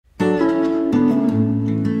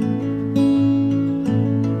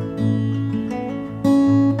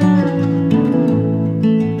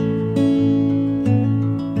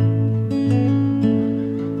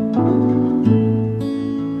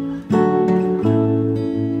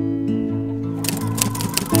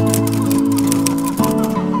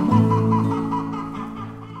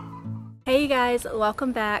guys,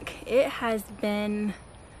 welcome back. It has been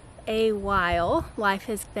a while. Life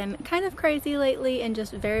has been kind of crazy lately and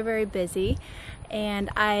just very busy, and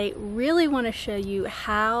I really want to show you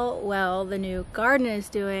how well the new garden is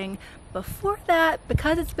doing. Before that,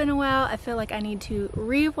 because it's been a while, I feel like I need to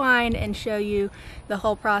rewind and show you the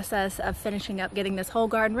whole process of finishing up getting this whole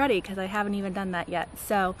garden ready, because I haven't even done that yet.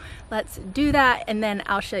 So let's do that and then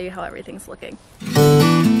I'll show you how everything's looking.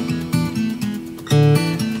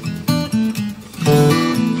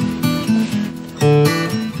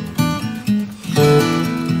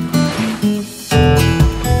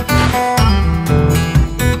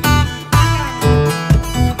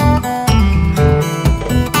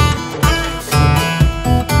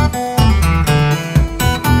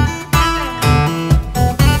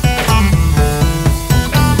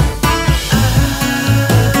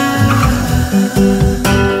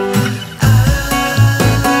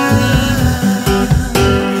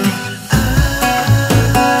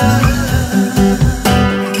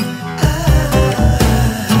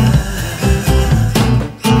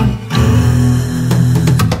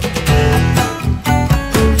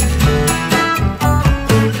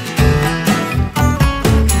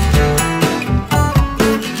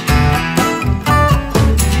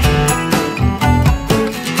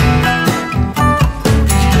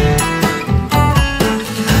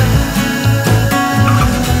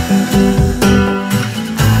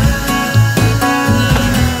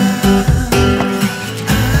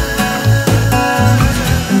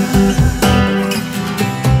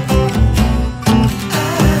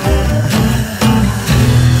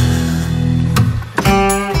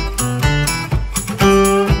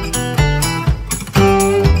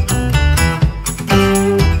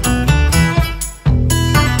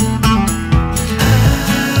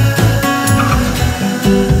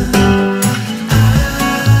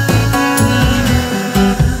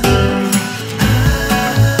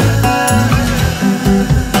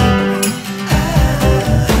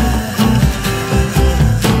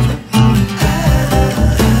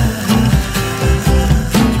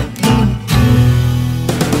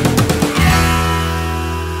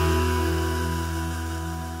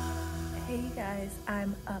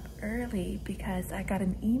 I'm up early because I got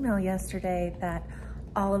an email yesterday that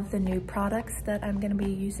all of the new products that I'm going to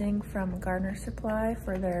be using from Gardener Supply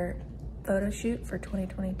for their photo shoot for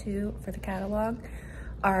 2022 for the catalog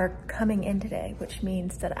are coming in today, which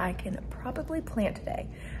means that I can probably plant today.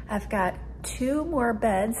 I've got 2 more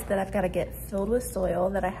beds that I've got to get filled with soil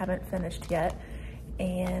that I haven't finished yet,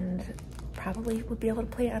 and probably would be able to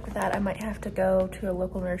plant after that. I might have to go to a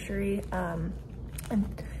local nursery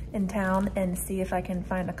in town and see if I can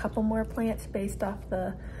find a couple more plants based off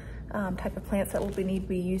the type of plants that we'll need to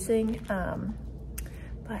be using.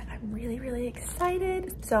 But I'm really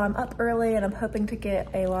excited. So I'm up early and I'm hoping to get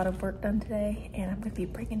a lot of work done today, and I'm gonna be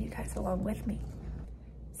bringing you guys along with me.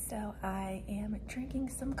 So I am drinking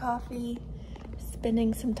some coffee,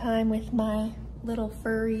 spending some time with my little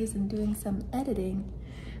furries and doing some editing,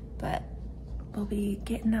 but we'll be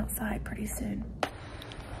getting outside pretty soon.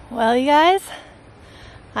 Well, you guys,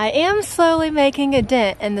 I am slowly making a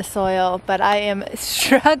dent in the soil, but I am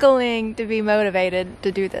struggling to be motivated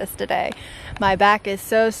to do this today. My back is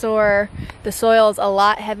so sore. The soil is a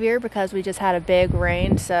lot heavier because we just had a big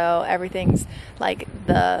rain, so everything's like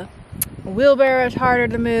the wheelbarrow is harder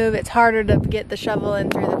to move. It's harder to get the shovel in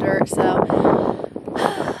through the dirt, so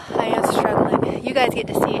I am struggling. You guys get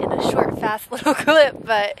to see it in a short, fast little clip,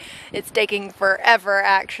 but it's taking forever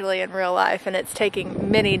actually in real life, and it's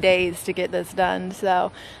taking many days to get this done.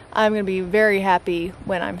 So I'm gonna be very happy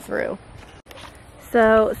when I'm through.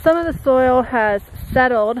 So some of the soil has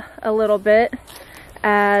settled a little bit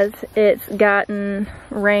as it's gotten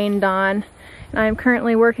rained on. And I'm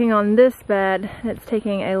currently working on this bed. It's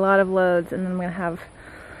taking a lot of loads, and then I'm gonna have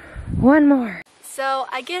one more. So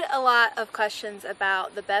I get a lot of questions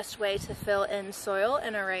about the best way to fill in soil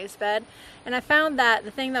in a raised bed, and I found that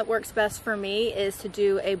the thing that works best for me is to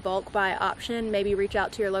do a bulk buy option. Maybe reach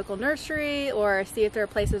out to your local nursery or see if there are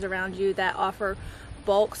places around you that offer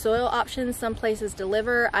bulk soil options. Some places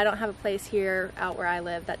deliver. I don't have a place here out where I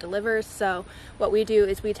live that delivers, so what we do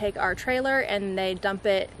is we take our trailer and they dump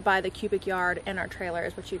it by the cubic yard, and our trailer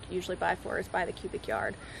is what you usually buy for, is by the cubic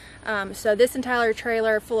yard. So this entire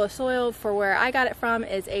trailer full of soil for where I got it from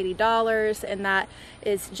is $80, and that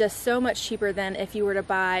is just so much cheaper than if you were to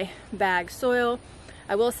buy bagged soil.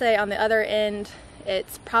 I will say on the other end,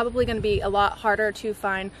 it's probably going to be a lot harder to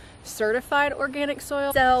find certified organic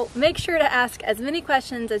soil. So make sure to ask as many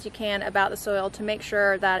questions as you can about the soil to make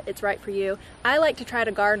sure that it's right for you. I like to try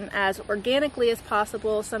to garden as organically as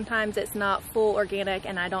possible. Sometimes it's not full organic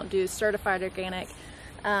and I don't do certified organic.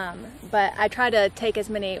 But I try to take as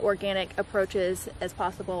many organic approaches as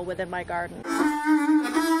possible within my garden.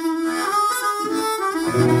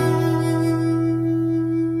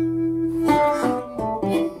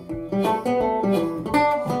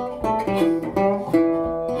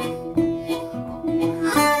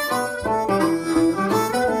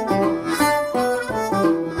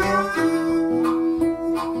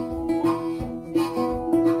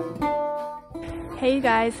 Hey you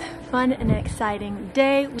guys, fun and exciting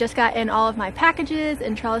day. Just got in all of my packages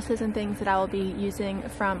and trellises and things that I will be using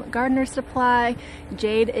from Gardener Supply.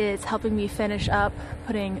 Jade is helping me finish up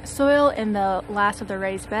putting soil in the last of the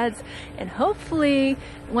raised beds, and hopefully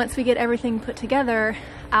once we get everything put together,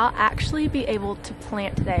 I'll actually be able to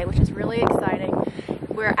plant today, which is really exciting.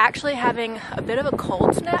 We're actually having a bit of a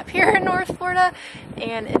cold snap here in North Florida,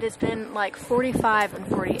 and it has been like 45 and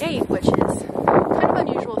 48, which is kind of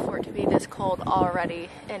unusual for it to be this cold already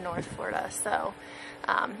in North Florida, so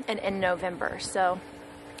and in November. So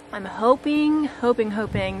I'm hoping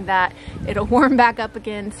that it'll warm back up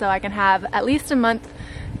again so I can have at least a month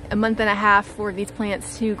and a half for these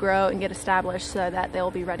plants to grow and get established so that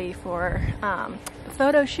they'll be ready for the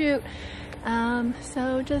photo shoot.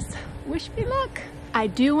 So just wish me luck. I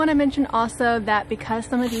do want to mention also that because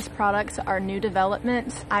some of these products are new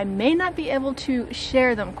developments, I may not be able to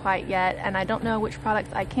share them quite yet, and I don't know which products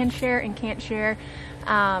I can share and can't share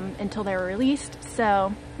until they're released.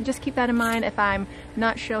 So just keep that in mind. If I'm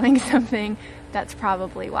not showing something, that's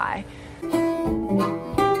probably why.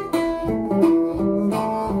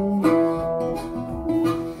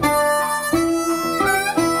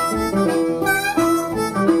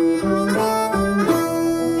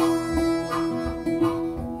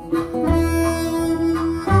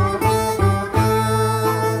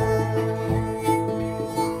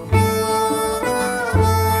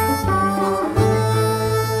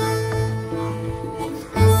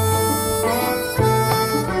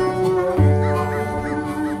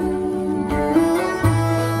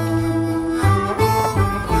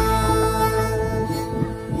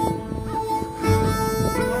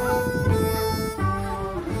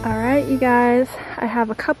 You guys, I have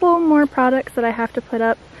a couple more products that I have to put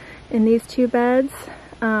up in these two beds,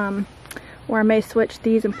 or I may switch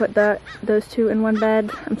these and put those two in one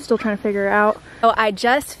bed. I'm still trying to figure it out. So I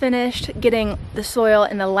just finished getting the soil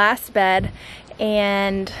in the last bed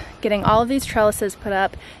and getting all of these trellises put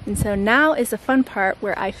up, and so now is the fun part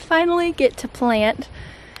where I finally get to plant.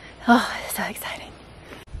 Oh, it's so exciting.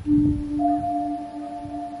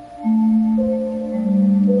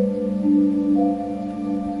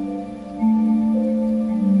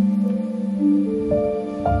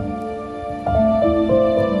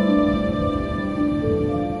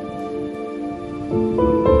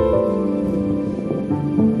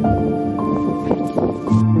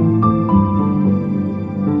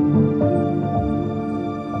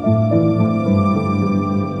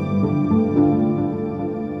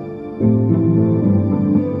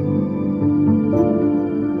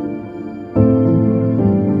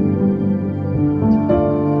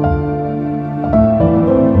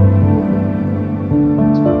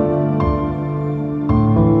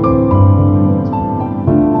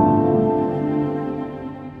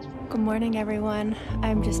 Everyone,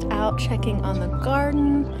 I'm just out checking on the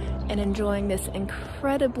garden and enjoying this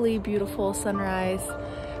incredibly beautiful sunrise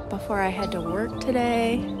before I head to work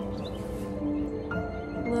today.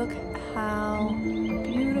 Look how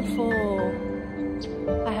beautiful.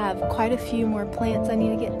 I have quite a few more plants I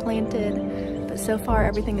need to get planted, but so far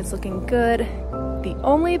everything is looking good. The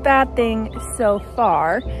only bad thing so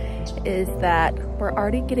far is that we're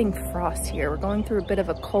already getting frost here. We're going through a bit of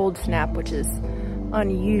a cold snap, which is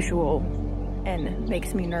unusual and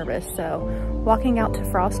makes me nervous. So walking out to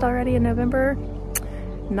frost already in November,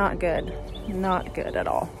 not good at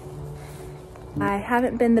all. I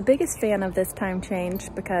haven't been the biggest fan of this time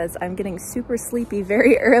change because I'm getting super sleepy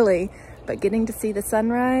very early, but getting to see the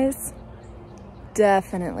sunrise,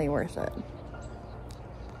 definitely worth it.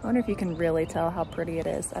 I wonder if you can really tell how pretty it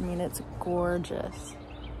is. I mean, it's gorgeous.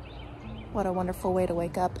 What a wonderful way to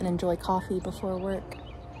wake up and enjoy coffee before work.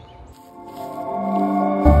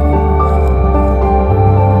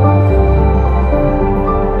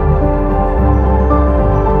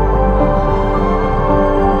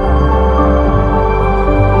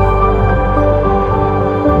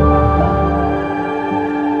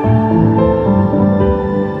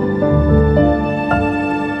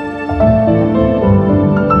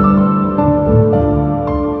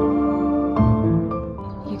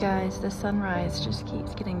 The sunrise just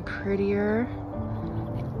keeps getting prettier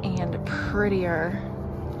and prettier.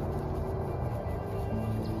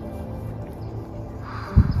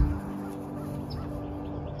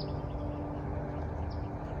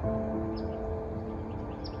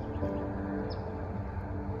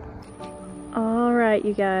 right,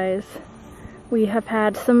 you guys. We have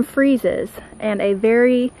had some freezes and a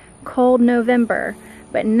very cold November,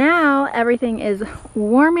 but now everything is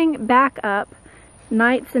warming back up.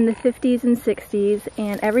 Nights in the 50s and 60s,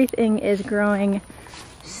 and everything is growing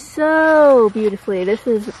so beautifully. This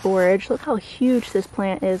is borage. Look how huge this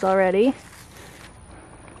plant is already.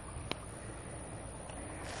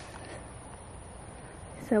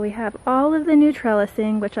 So we have all of the new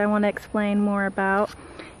trellising, which I want to explain more about.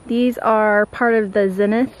 These are part of the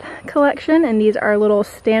Zenith collection, and these are little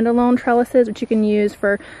standalone trellises which you can use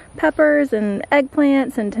for peppers and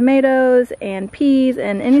eggplants and tomatoes and peas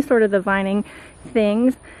and any sort of the vining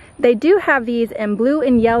things. They do have these in blue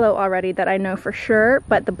and yellow already that I know for sure,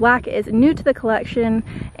 but the black is new to the collection,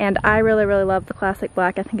 and I really love the classic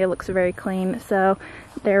black. I think it looks very clean. So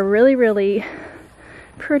they're really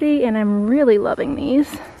pretty, and I'm really loving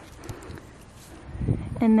these.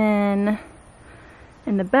 And then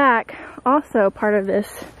in the back, also part of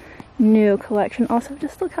this new collection, also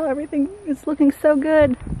just look how everything is looking so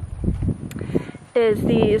good, is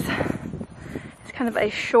these. It's kind of a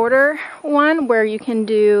shorter one where you can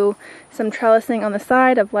do some trellising on the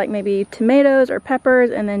side of like maybe tomatoes or peppers,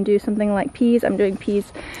 and then do something like peas. I'm doing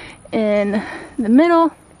peas in the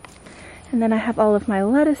middle. And then I have all of my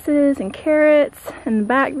lettuces and carrots in the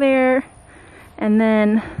back there. And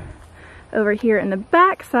then over here in the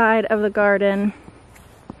back side of the garden,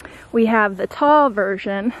 we have the tall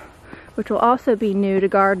version, which will also be new to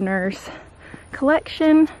Gardener's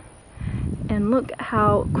collection. And look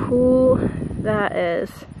how cool that is.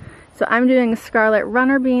 So I'm doing scarlet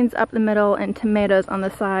runner beans up the middle and tomatoes on the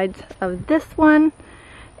sides of this one.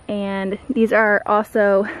 And these are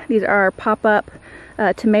pop-up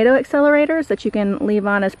tomato accelerators that you can leave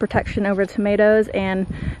on as protection over tomatoes. And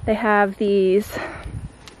they have these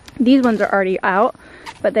ones are already out,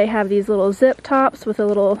 but they have these little zip tops with a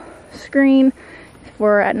little screen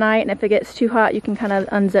for at night, and if it gets too hot you can kind of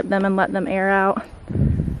unzip them and let them air out.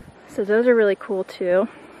 So those are really cool too.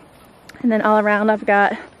 And then all around I've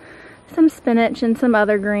got some spinach and some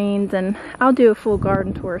other greens, and I'll do a full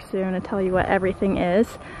garden tour soon and tell you what everything is.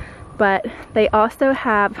 But they also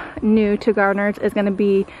have, new to Gardeners, is going to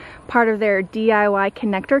be part of their DIY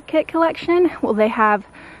connector kit collection. Well, they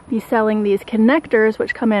be selling these connectors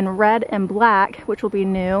which come in red and black, which will be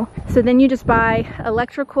new. So then you just buy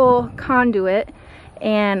electrical conduit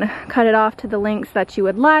and cut it off to the lengths that you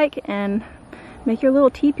would like and make your little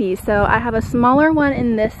teepees. So I have a smaller one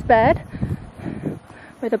in this bed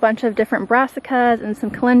with a bunch of different brassicas and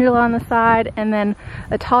some calendula on the side, and then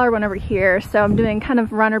a taller one over here. So I'm doing kind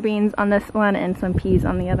of runner beans on this one and some peas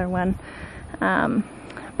on the other one.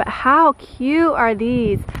 But how cute are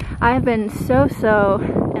these? I have been so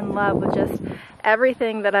in love with just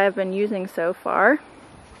everything that I've been using so far.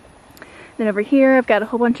 Then over here I've got a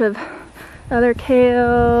whole bunch of other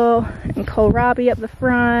kale and kohlrabi up the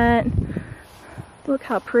front. Look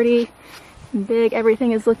how pretty and big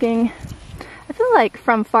everything is looking. I feel like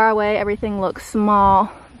from far away everything looks small,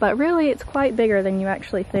 but really it's quite bigger than you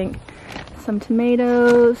actually think. Some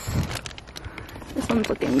tomatoes. This one's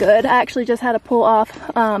looking good. I actually just had to pull off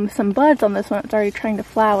some buds on this one. It's already trying to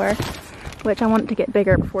flower, which I want it to get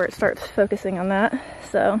bigger before it starts focusing on that.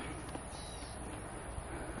 So,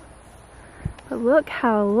 but look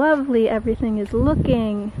how lovely everything is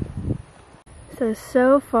looking.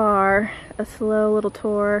 So far, a slow little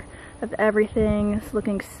tour of everything. It's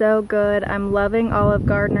looking so good. I'm loving all of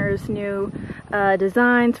Gardener's new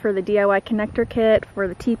designs for the DIY connector kit, for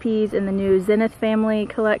the teepees in the new Zenith family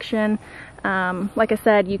collection. Like I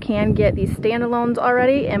said, you can get these standalones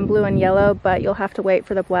already in blue and yellow, but you'll have to wait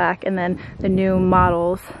for the black and then the new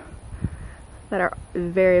models that are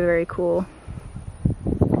very cool.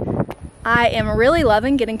 I am really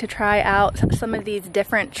loving getting to try out some of these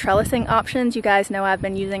different trellising options. You guys know I've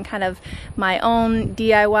been using kind of my own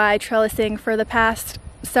DIY trellising for the past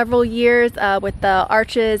several years with the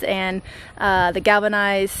arches and the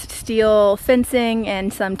galvanized steel fencing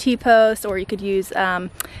and some T-posts, or you could use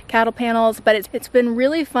cattle panels. But it's been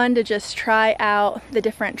really fun to just try out the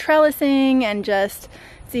different trellising and just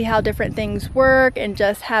see how different things work and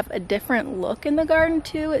just have a different look in the garden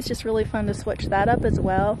too. It's just really fun to switch that up as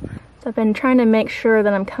well. So I've been trying to make sure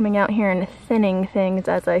that I'm coming out here and thinning things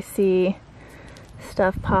as I see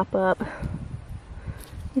stuff pop up.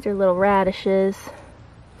 These are little radishes.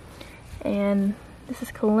 And this is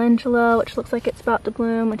calendula, which looks like it's about to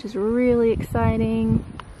bloom, which is really exciting.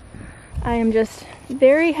 I am just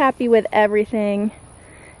very happy with everything.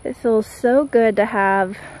 It feels so good to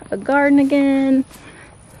have a garden again.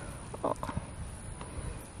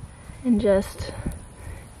 And just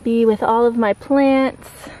be with all of my plants.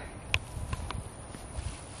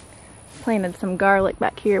 planted some garlic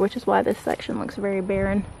back here, which is why this section looks very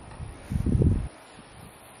barren.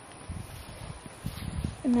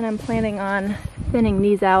 And then I'm planning on thinning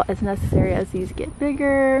these out as necessary as these get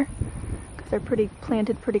bigger, because they're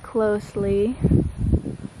planted pretty closely.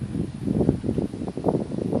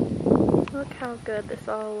 Look how good this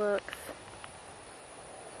all looks.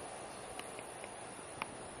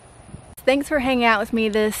 Thanks for hanging out with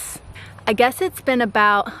me I guess it's been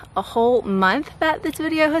about a whole month that this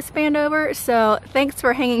video has spanned over, so thanks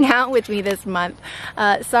for hanging out with me this month.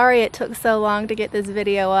 Sorry it took so long to get this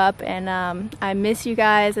video up, and I miss you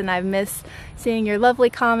guys, and I miss seeing your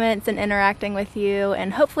lovely comments and interacting with you,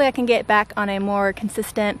 and hopefully I can get back on a more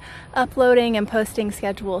consistent uploading and posting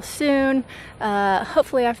schedule soon.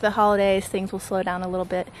 Hopefully after the holidays things will slow down a little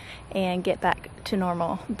bit and get back to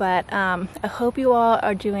normal. But I hope you all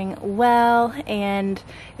are doing well, and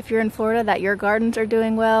if you're in Florida, that your gardens are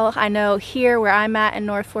doing well. I know here where I'm at in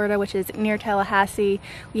North Florida, which is near Tallahassee,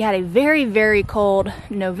 we had a very, very cold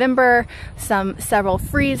November, several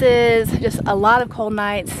freezes, just a lot of cold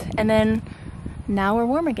nights, and then now we're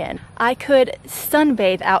warm again. I could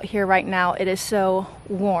sunbathe out here right now, it is so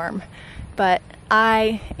warm, but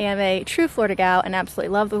I am a true Florida gal and absolutely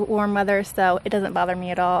love the warm weather, so it doesn't bother me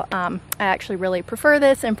at all. I actually really prefer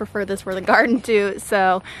this, and prefer this for the garden too.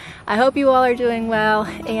 So I hope you all are doing well,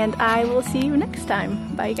 and I will see you next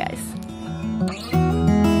time. Bye, you guys.